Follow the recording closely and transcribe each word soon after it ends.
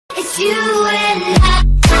You and I.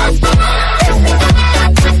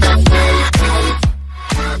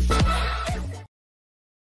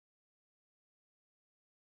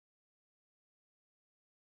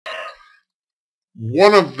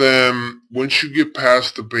 One of them, once you get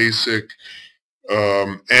past the basic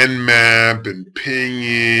Nmap and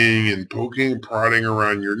pinging and poking and prodding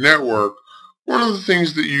around your network, one of the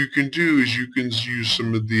things that you can do is you can use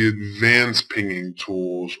some of the advanced pinging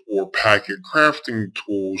tools or packet crafting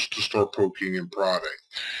tools to start poking and prodding.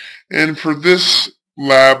 And for this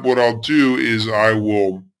lab, what I'll do is I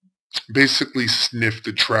will basically sniff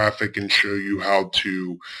the traffic and show you how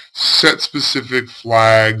to set specific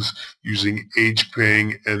flags using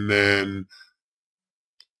hPing and then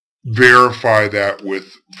verify that with,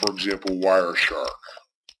 for example, Wireshark.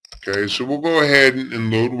 Okay, so we'll go ahead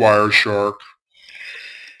and load Wireshark.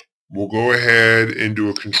 We'll go ahead and do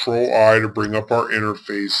a Control-I to bring up our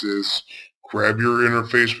interfaces. Grab your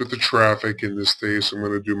interface with the traffic. In this case, I'm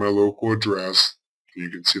going to do my local address. You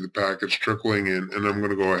can see the packets trickling in, and I'm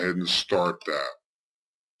going to go ahead and start that.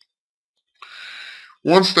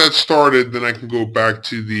 Once that's started, then I can go back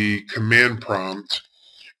to the command prompt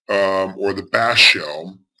or the bash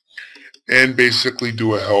shell and basically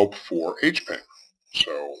do a help for hPing.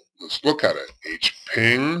 So let's look at it.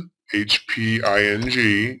 hPing,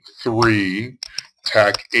 hping 3,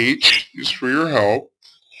 tac h is for your help.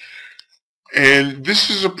 And this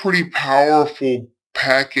is a pretty powerful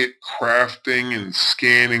packet crafting and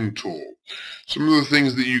scanning tool. Some of the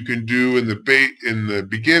things that you can do in the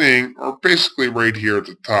beginning are basically right here at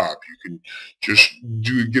the top. You can just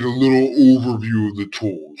get a little overview of the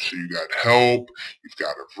tools. So you got help, you've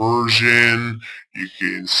got a version, you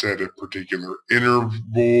can set a particular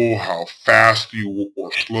interval, how fast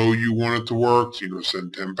or slow you want it to work. So,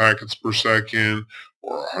 send 10 packets per second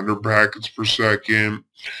or 100 packets per second.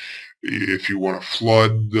 If you want to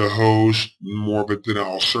flood the host, more of a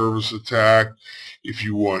denial of service attack. If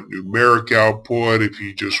you want numeric output, if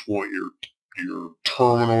you just want your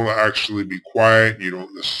terminal to actually be quiet, you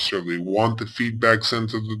don't necessarily want the feedback sent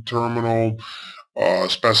to the terminal.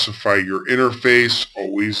 Specify your interface,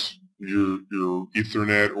 always your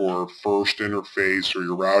Ethernet or first interface or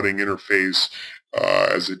your routing interface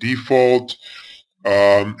as a default.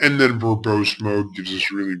 And then verbose mode gives us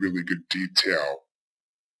really, really good detail.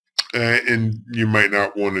 And you might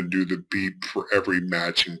not want to do the beep for every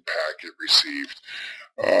matching packet received,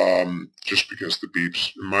 just because the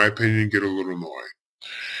beeps, in my opinion, get a little annoying.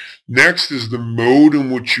 Next is the mode in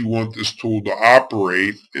which you want this tool to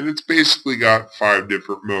operate, and it's basically got 5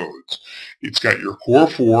 different modes. It's got your core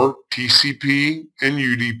 4, TCP and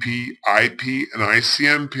UDP, IP and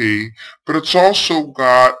ICMP, but it's also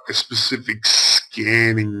got a specific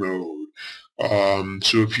scanning mode.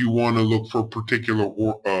 So if you want to look for particular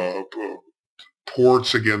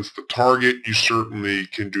ports against the target, you certainly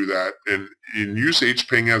can do that and use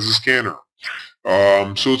hPing as a scanner.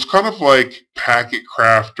 So it's kind of like Packet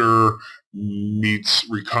Crafter meets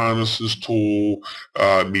reconnaissance tool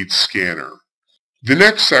meets scanner. The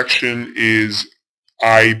next section is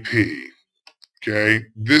IP. Okay,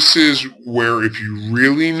 this is where if you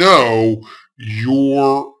really know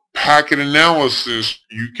your packet analysis,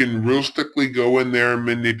 you can realistically go in there and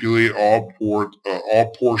manipulate all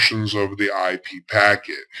portions of the IP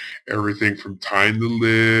packet. Everything from time to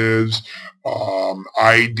lives,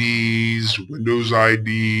 IDs, Windows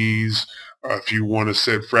IDs. If you want to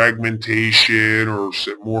set fragmentation or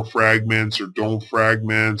set more fragments or don't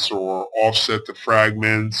fragments or offset the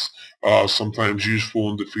fragments, sometimes useful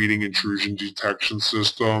in defeating intrusion detection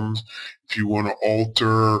systems. If you want to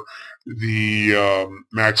alter the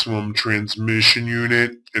maximum transmission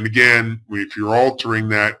unit, and again, if you're altering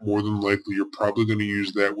that, more than likely you're probably going to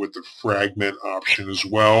use that with the fragment option as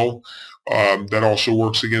well. That also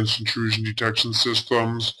works against intrusion detection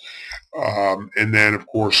systems. And then, of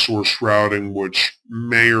course, source routing, which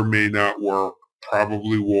may or may not work,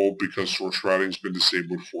 probably will, because source routing has been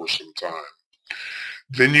disabled for some time.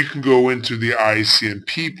 Then you can go into the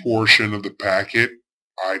ICMP portion of the packet,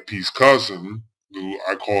 IP's cousin.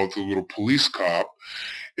 I call it the little police cop.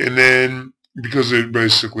 And then, because it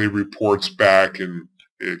basically reports back, and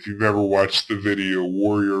if you've ever watched the video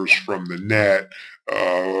Warriors from the Net,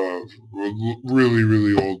 really,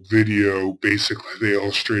 really old video, basically they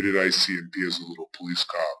illustrated ICMP as a little police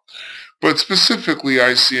cop. But specifically,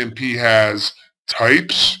 ICMP has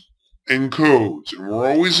types and codes, and we're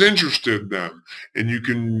always interested in them. And you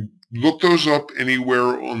can look those up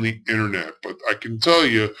anywhere on the internet. But I can tell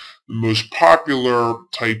you the most popular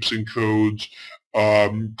types and codes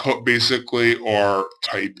basically are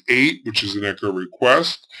type 8, which is an echo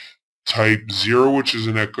request, type 0, which is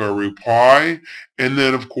an echo reply, and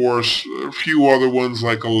then of course a few other ones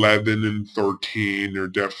like 11 and 13 are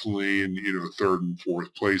definitely in third and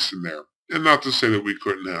fourth place in there. And not to say that we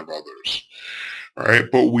couldn't have others. All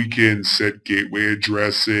right, but we can set gateway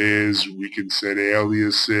addresses, we can set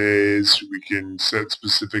aliases, we can set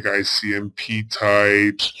specific ICMP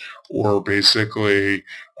types, or basically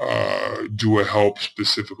do a help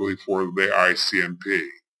specifically for the ICMP.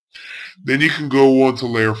 Then you can go on to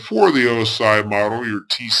layer 4 of the OSI model, your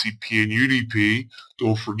TCP and UDP.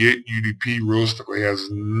 Don't forget UDP realistically has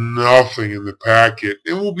nothing in the packet,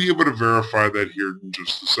 and we'll be able to verify that here in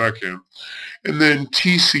just a second. And then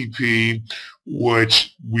TCP,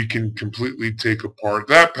 which we can completely take apart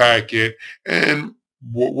that packet, and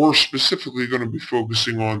what we're specifically going to be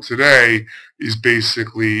focusing on today is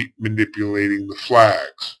basically manipulating the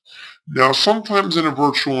flags. Now, sometimes in a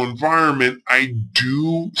virtual environment, I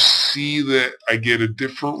do see that I get a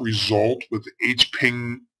different result with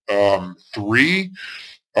hPing3,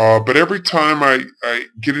 but every time I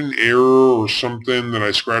get an error or something that I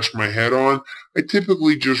scratch my head on, I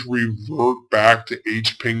typically just revert back to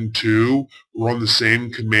hPing2, run the same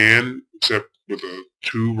command, except with a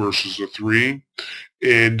 2 versus a 3,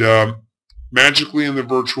 and magically in the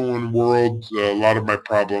virtual world, a lot of my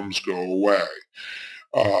problems go away.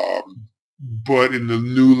 But in the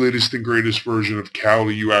new latest and greatest version of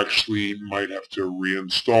Kali, you actually might have to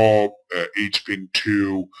reinstall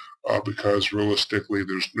hPing2 because realistically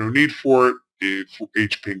there's no need for it if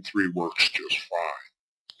hPing3 works just fine.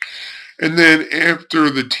 And then after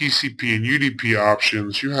the TCP and UDP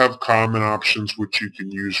options, you have common options which you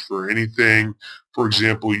can use for anything. For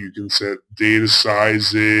example, you can set data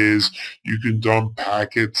sizes, you can dump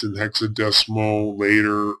packets in hexadecimal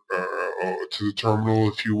later to the terminal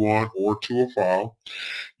if you want, or to a file.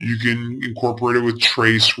 You can incorporate it with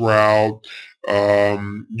trace route.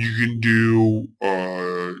 You can do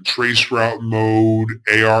trace route mode,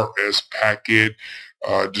 ARS packet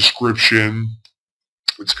description.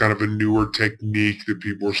 It's kind of a newer technique that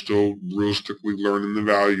people are still realistically learning the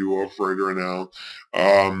value of right now.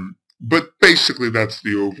 But basically that's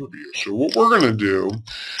the overview. So what we're going to do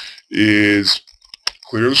is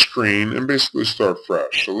clear the screen and basically start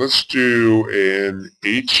fresh. So let's do an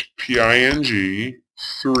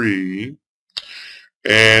hPing3,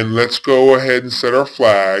 and let's go ahead and set our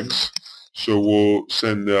flags. So we'll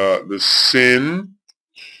send the SYN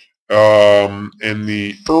and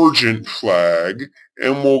the urgent flag,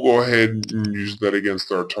 and we'll go ahead and use that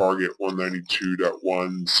against our target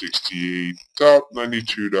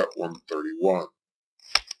 192.168.92.131.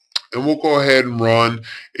 And we'll go ahead and run,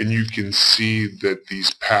 and you can see that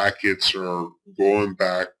these packets are going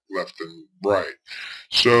back left and right.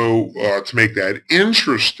 So to make that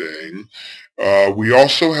interesting, we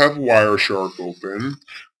also have Wireshark open,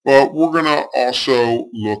 but we're going to also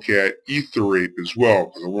look at EtherApe as well,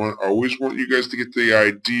 because I always want you guys to get the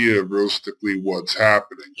idea of realistically what's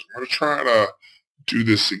happening. So I'm going to try to do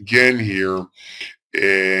this again here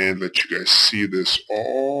and let you guys see this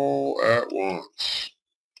all at once.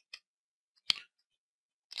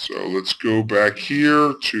 So let's go back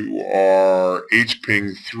here to our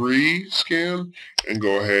hPing3 scan and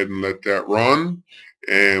go ahead and let that run.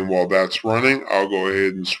 And while that's running, I'll go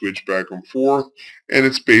ahead and switch back and forth. And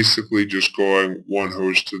it's basically just going one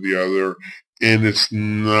host to the other. And it's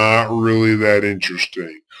not really that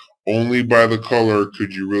interesting. Only by the color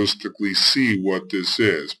could you realistically see what this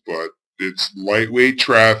is. But it's lightweight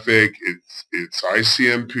traffic. It's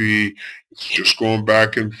ICMP. It's just going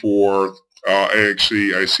back and forth.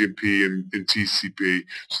 Actually ICMP and TCP,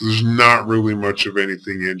 so there's not really much of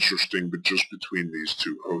anything interesting but just between these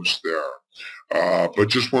two hosts there. But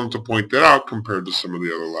just wanted to point that out compared to some of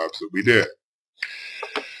the other labs that we did.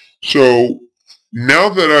 So now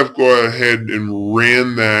that I've gone ahead and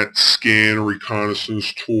ran that scan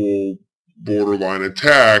reconnaissance tool borderline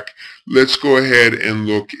attack, let's go ahead and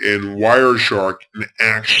look in Wireshark and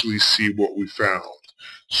actually see what we found.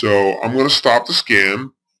 So I'm going to stop the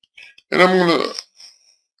scan. And I'm going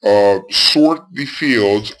to sort the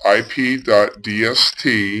fields ip.dst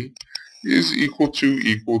is equal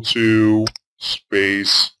to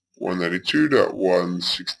space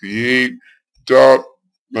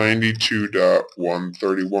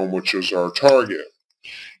 192.168.92.131, which is our target.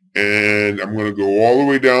 And I'm going to go all the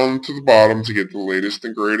way down to the bottom to get the latest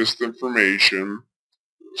and greatest information.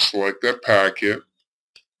 Select that packet.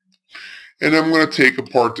 And I'm going to take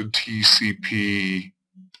apart the TCP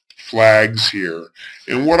flags here,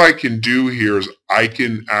 and what I can do here is I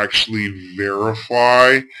can actually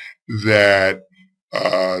verify that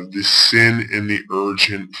the SYN and the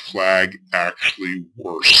urgent flag actually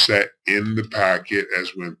were set in the packet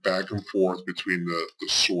as went back and forth between the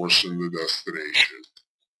source and the destination.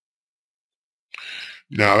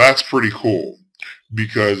 Now that's pretty cool,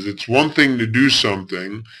 because it's one thing to do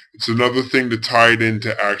something, it's another thing to tie it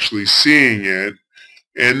into actually seeing it,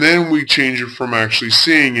 and then we change it from actually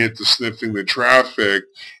seeing it to sniffing the traffic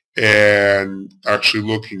and actually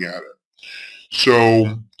looking at it.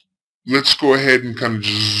 So let's go ahead and kind of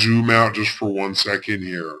just zoom out just for 1 second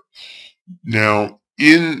here. Now,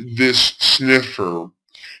 in this sniffer,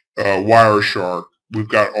 Wireshark, we've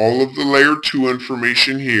got all of the layer 2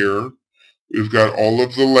 information here, we've got all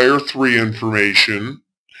of the layer 3 information,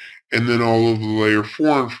 and then all of the layer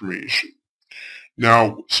 4 information.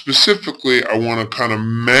 Now, specifically, I want to kind of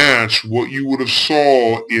match what you would have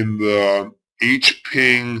saw in the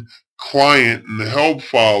hPing client in the help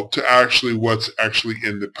file to actually what's actually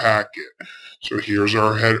in the packet. So here's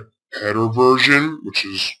our header version, which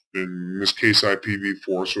is in this case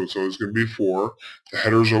IPv4, so it's always going to be 4. The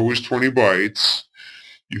header is always 20 bytes.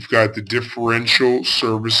 You've got the differential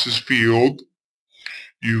services field.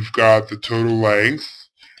 You've got the total length.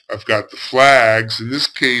 I've got the flags. In this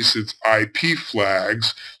case, it's IP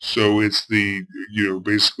flags, so it's the,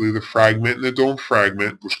 basically the fragment and the don't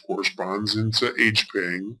fragment, which corresponds into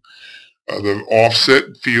hPing. The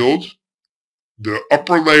offset field, the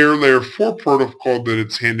upper layer, layer 4 protocol that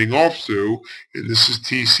it's handing off to, and this is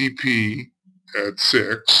TCP at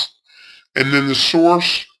 6. And then the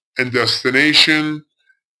source and destination,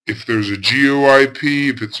 if there's a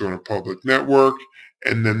GeoIP, if it's on a public network,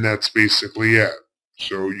 and then that's basically it.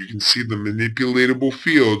 So you can see the manipulatable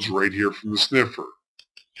fields right here from the sniffer.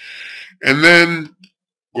 And then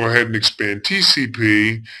go ahead and expand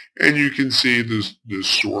TCP, and you can see the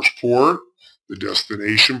source port, the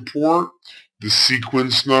destination port, the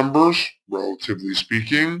sequence numbers, relatively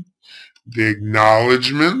speaking, the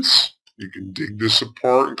acknowledgements. You can dig this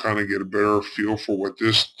apart and kind of get a better feel for what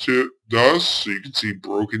this does. So you can see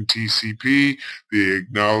broken TCP, the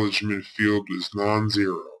acknowledgement field is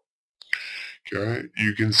non-zero. Okay,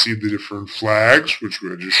 you can see the different flags, which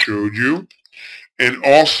I just showed you, and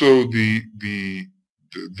also the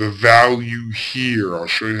value here. I'll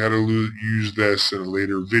show you how to use this in a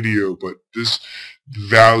later video, but this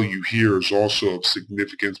value here is also of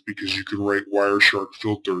significance because you can write Wireshark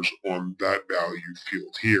filters on that value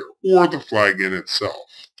field here, or the flag in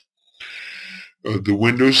itself. The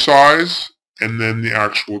window size, and then the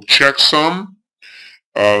actual checksum.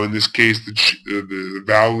 In this case, the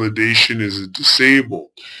validation is disabled.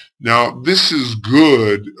 Now, this is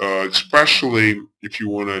good, especially if you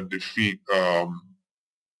want to defeat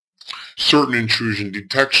certain intrusion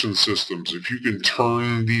detection systems. If you can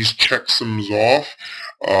turn these checksums off,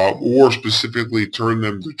 or specifically turn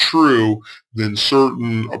them to true, then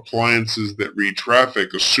certain appliances that read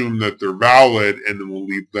traffic assume that they're valid and then will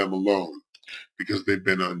leave them alone because they've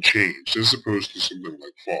been unchanged, as opposed to something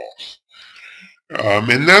like false.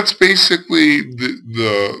 And that's basically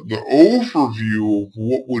the overview of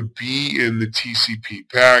what would be in the TCP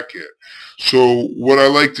packet. So what I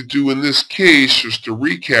like to do in this case, just to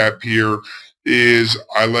recap here, is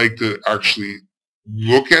I like to actually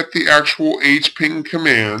look at the actual hPing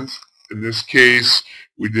command. In this case,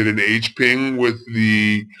 we did an hPing with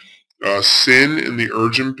the SYN and the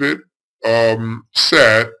urgent bit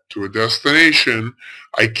set to a destination.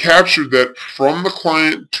 I captured that from the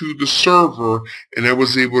client to the server, and I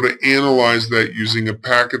was able to analyze that using a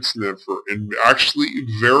packet sniffer and actually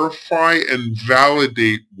verify and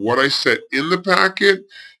validate what I set in the packet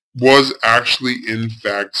was actually in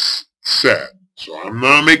fact set. So I'm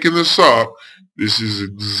not making this up. This is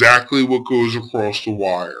exactly what goes across the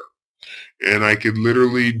wire. And I could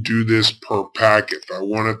literally do this per packet. If I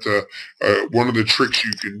wanted to, one of the tricks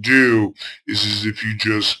you can do is if you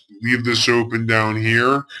just leave this open down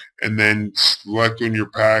here and then select on your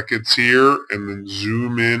packets here and then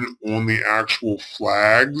zoom in on the actual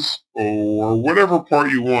flags or whatever part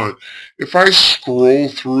you want. If I scroll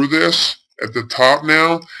through this at the top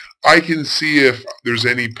now, I can see if there's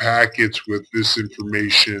any packets with this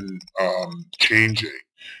information changing.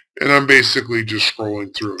 And I'm basically just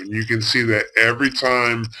scrolling through. And you can see that every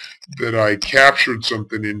time that I captured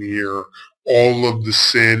something in here, all of the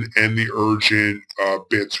SYN and the urgent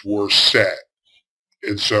bits were set.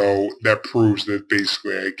 And so that proves that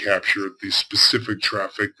basically I captured the specific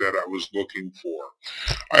traffic that I was looking for.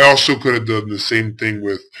 I also could have done the same thing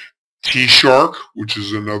with T-Shark, which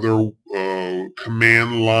is another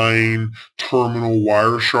command line terminal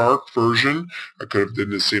Wireshark version. I could have done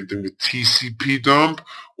the same thing with TCP dump,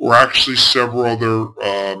 or actually several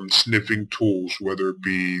other sniffing tools, whether it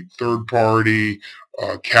be third party,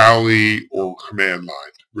 Kali, or command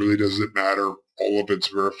line. Really doesn't matter. All of it's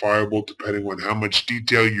verifiable depending on how much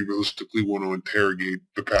detail you realistically want to interrogate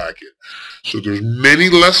the packet. So there's many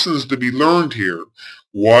lessons to be learned here.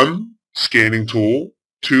 1, scanning tool.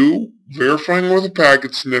 2, verifying with a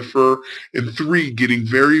packet sniffer. And 3, getting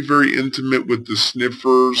very, very intimate with the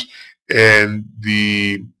sniffers and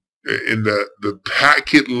the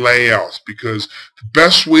packet layouts, because the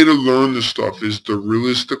best way to learn this stuff is to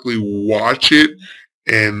realistically watch it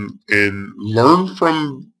and learn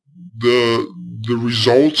from the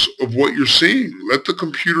results of what you're seeing. Let the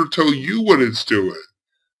computer tell you what it's doing,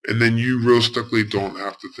 and then you realistically don't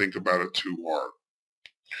have to think about it too hard.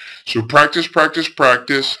 So practice, practice,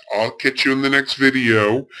 practice. I'll catch you in the next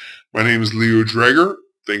video. My name is Leo Dreger.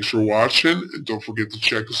 Thanks for watching, and don't forget to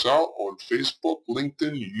check us out on Facebook,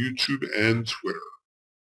 LinkedIn, YouTube, and Twitter.